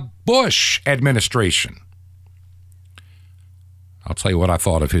the Bush administration. I'll tell you what I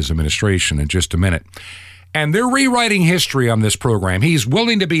thought of his administration in just a minute. And they're rewriting history on this program. He's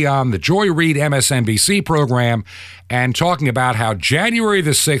willing to be on the Joy Reid MSNBC program and talking about how January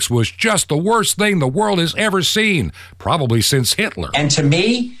the 6th was just the worst thing the world has ever seen, probably since Hitler. And to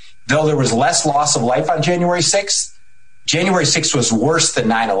me, though there was less loss of life on January 6th, January 6th was worse than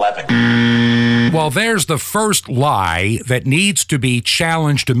 9/11. Well, there's the first lie that needs to be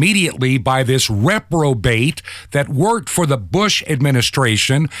challenged immediately by this reprobate that worked for the Bush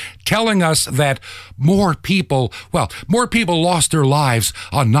administration, telling us that more people lost their lives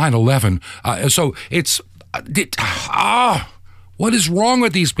on 9/11. So it's, what is wrong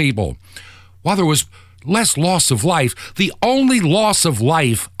with these people? Well, there was less loss of life. The only loss of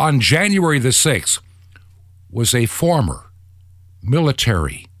life on January the 6th was a former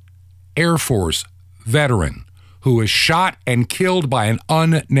military Air Force veteran who was shot and killed by an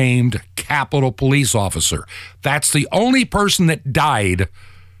unnamed Capitol Police officer. That's the only person that died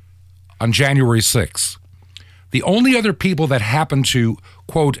on January 6th. The only other people that happened to,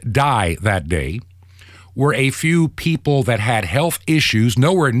 quote, die that day were a few people that had health issues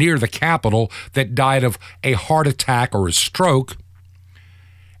nowhere near the Capitol that died of a heart attack or a stroke.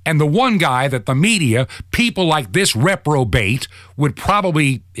 And the one guy that the media, people like this reprobate, would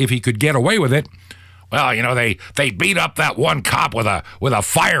probably, if he could get away with it, well, they beat up that one cop with a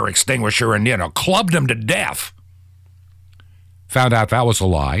fire extinguisher and, clubbed him to death. Found out that was a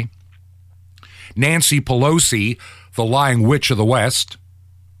lie. Nancy Pelosi, the lying witch of the West,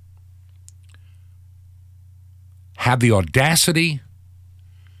 had the audacity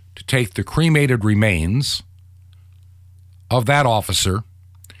to take the cremated remains of that officer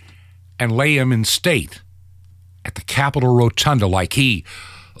and lay him in state at the Capitol Rotunda like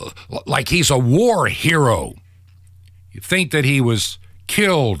he's a war hero. You think that he was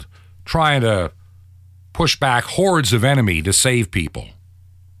killed trying to push back hordes of enemy to save people.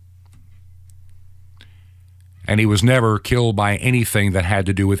 And he was never killed by anything that had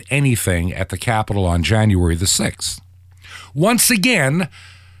to do with anything at the Capitol on January the 6th. Once again,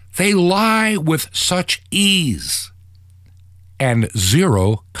 they lie with such ease and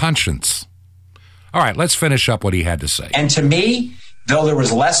zero conscience. All right, let's finish up what he had to say. And to me, though there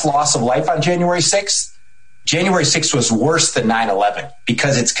was less loss of life on January 6th, January 6th was worse than 9/11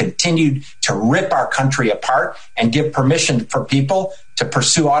 because it's continued to rip our country apart and give permission for people to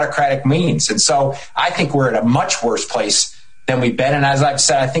pursue autocratic means. And so I think we're at a much worse place than we've been. And as I've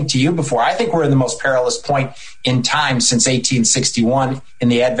said, I think to you before, I think we're in the most perilous point in time since 1861 in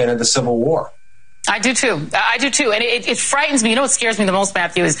the advent of the Civil War. I do too. And it frightens me. What scares me the most,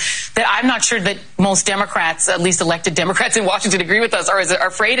 Matthew, is that I'm not sure that most Democrats, at least elected Democrats in Washington, agree with us or are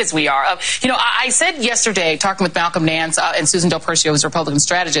afraid as we are. I said yesterday, talking with Malcolm Nance and Susan Del Percio, who's a Republican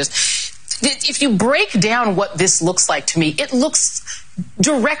strategist, if you break down what this looks like to me, it looks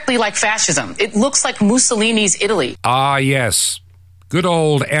directly like fascism. It looks like Mussolini's Italy. Ah, yes. Good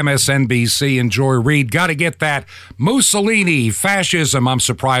old MSNBC and Joy Reid. Got to get that Mussolini, fascism. I'm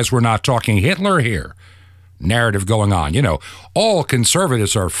surprised we're not talking Hitler here. Narrative going on. All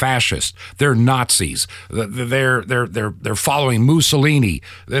conservatives are fascists. They're Nazis. They're following Mussolini.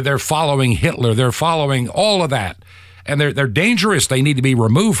 They're following Hitler. They're following all of that. And they're dangerous. They need to be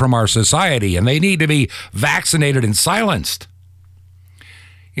removed from our society, and they need to be vaccinated and silenced.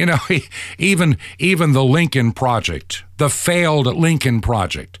 Even the Lincoln Project, the failed Lincoln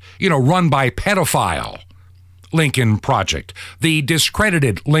Project, run by pedophile Lincoln Project, the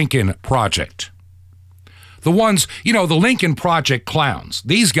discredited Lincoln Project. The ones, the Lincoln Project clowns,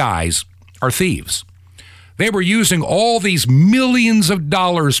 these guys are thieves. They were using all these millions of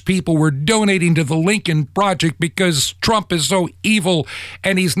dollars people were donating to the Lincoln Project because Trump is so evil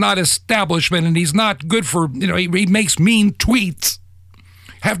and he's not establishment and he's not good for, he makes mean tweets.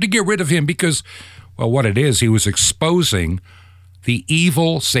 Have to get rid of him because, what it is, he was exposing the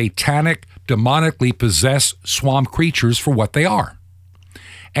evil, satanic, demonically possessed swamp creatures for what they are.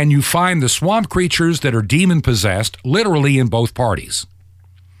 And you find the swamp creatures that are demon-possessed literally in both parties.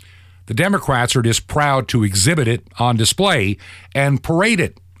 The Democrats are just proud to exhibit it on display and parade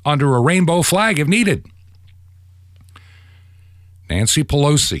it under a rainbow flag if needed. Nancy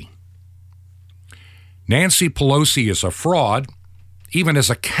Pelosi. Nancy Pelosi is a fraud, even as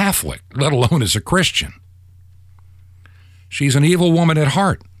a Catholic, let alone as a Christian. She's an evil woman at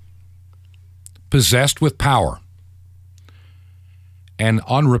heart, possessed with power, and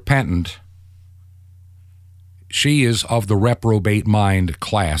unrepentant. She is of the reprobate mind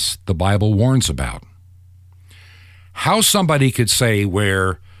class the Bible warns about. How somebody could say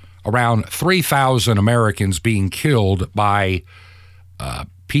where around 3,000 Americans being killed by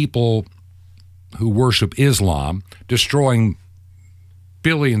people who worship Islam, destroying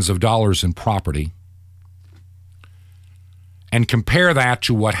billions of dollars in property, and compare that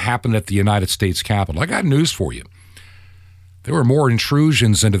to what happened at the United States Capitol. I got news for you. There were more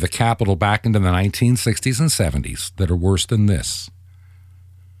intrusions into the Capitol back into the 1960s and 70s that are worse than this.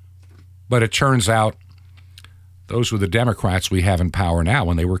 But it turns out those were the Democrats we have in power now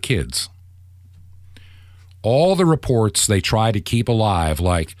when they were kids. All the reports they try to keep alive,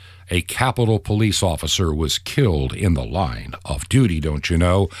 like a Capitol police officer was killed in the line of duty, don't you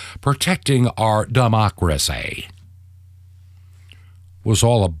know, protecting our democracy, was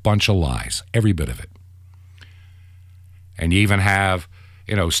all a bunch of lies, every bit of it. And you even have,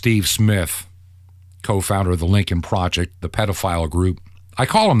 Steve Smith, co-founder of the Lincoln Project, the pedophile group. I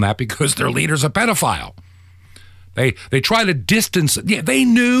call them that because their leader's a pedophile. They try to distance. Yeah, they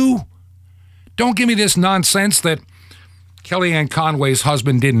knew. Don't give me this nonsense that Kellyanne Conway's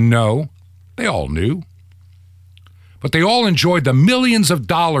husband didn't know. They all knew. But they all enjoyed the millions of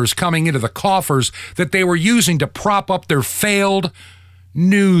dollars coming into the coffers that they were using to prop up their failed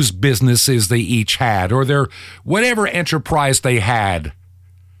news businesses they each had, or their whatever enterprise they had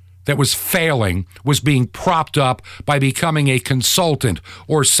that was failing was being propped up by becoming a consultant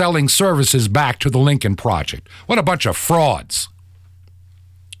or selling services back to the Lincoln Project. What a bunch of frauds.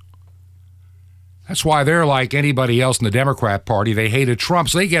 That's why they're like anybody else in the Democrat Party. They hated Trump,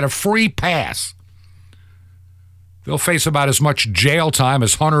 so they get a free pass. They'll face about as much jail time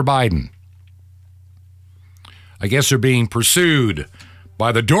as Hunter Biden. I guess they're being pursued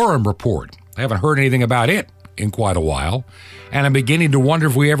by the Durham report. I haven't heard anything about it in quite a while, and I'm beginning to wonder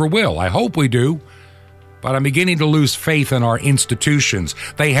if we ever will. I hope we do, but I'm beginning to lose faith in our institutions.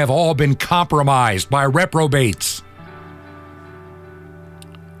 They have all been compromised by reprobates.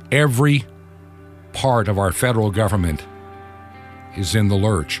 Every part of our federal government is in the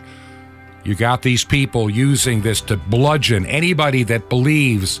lurch. You got these people using this to bludgeon anybody that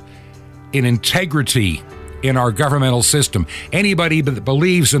believes in integrity in our governmental system, anybody that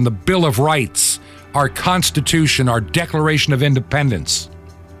believes in the Bill of Rights, our Constitution, our Declaration of Independence.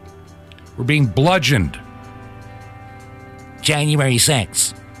 We're being bludgeoned. January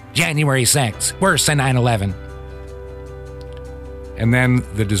 6th, worse than 9/11. And then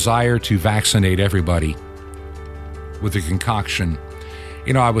the desire to vaccinate everybody with a concoction.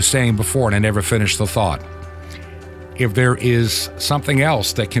 I was saying before, and I never finished the thought, if there is something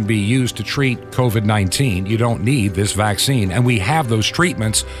else that can be used to treat COVID-19, you don't need this vaccine. And we have those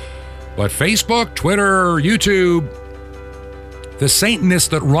treatments. But Facebook, Twitter, YouTube, the Satanists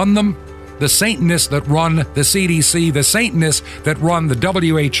that run them, the Satanists that run the CDC, the Satanists that run the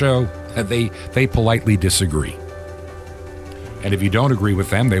WHO, they politely disagree. And if you don't agree with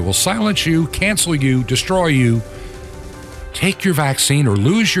them, they will silence you, cancel you, destroy you, take your vaccine, or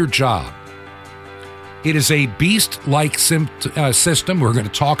lose your job. It is a beast-like system. We're going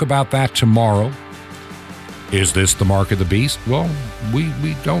to talk about that tomorrow. Is this the mark of the beast? Well,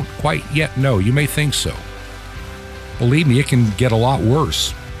 we don't quite yet know. You may think so. Believe me, it can get a lot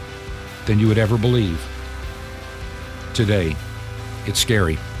worse than you would ever believe. Today, it's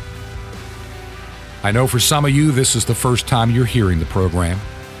scary. I know for some of you, this is the first time you're hearing the program.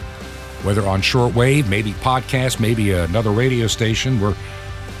 Whether on shortwave, maybe podcast, maybe another radio station, we're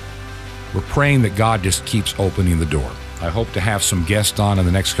praying that God just keeps opening the door. I hope to have some guests on in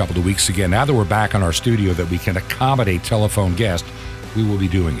the next couple of weeks again. Now that we're back in our studio that we can accommodate telephone guests, we will be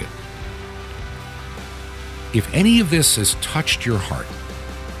doing it. If any of this has touched your heart,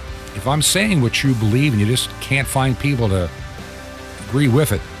 if I'm saying what you believe and you just can't find people to agree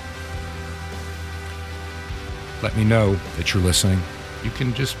with it, let me know that you're listening. You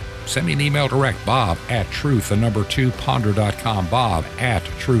can just send me an email direct, bob@truth2ponder.com,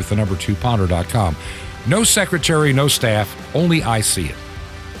 bob@truth2ponder.com. No secretary, no staff, only I see it.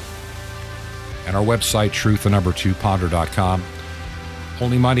 And our website, truth2ponder.com.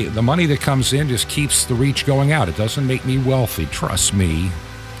 Only money, the money that comes in just keeps the reach going out. It doesn't make me wealthy. Trust me,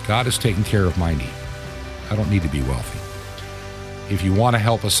 God is taking care of my need. I don't need to be wealthy. If you want to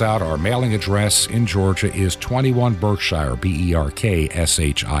help us out, our mailing address in Georgia is 21 Berkshire, Berkshire,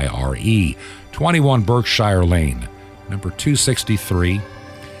 21 Berkshire Lane, number 263,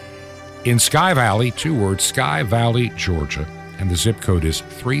 in Sky Valley, 2 words, Sky Valley, Georgia, and the zip code is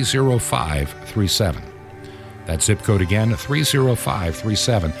 30537. That zip code again,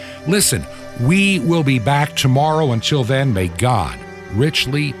 30537. Listen, we will be back tomorrow. Until then, may God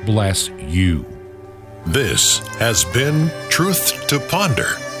richly bless you. This has been Truth to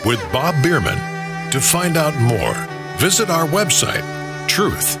Ponder with Bob Bierman. To find out more, visit our website,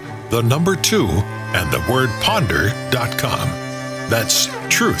 truth2ponder.com. That's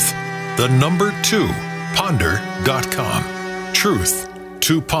truth2ponder.com. Truth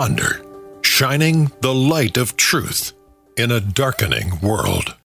to Ponder, shining the light of truth in a darkening world.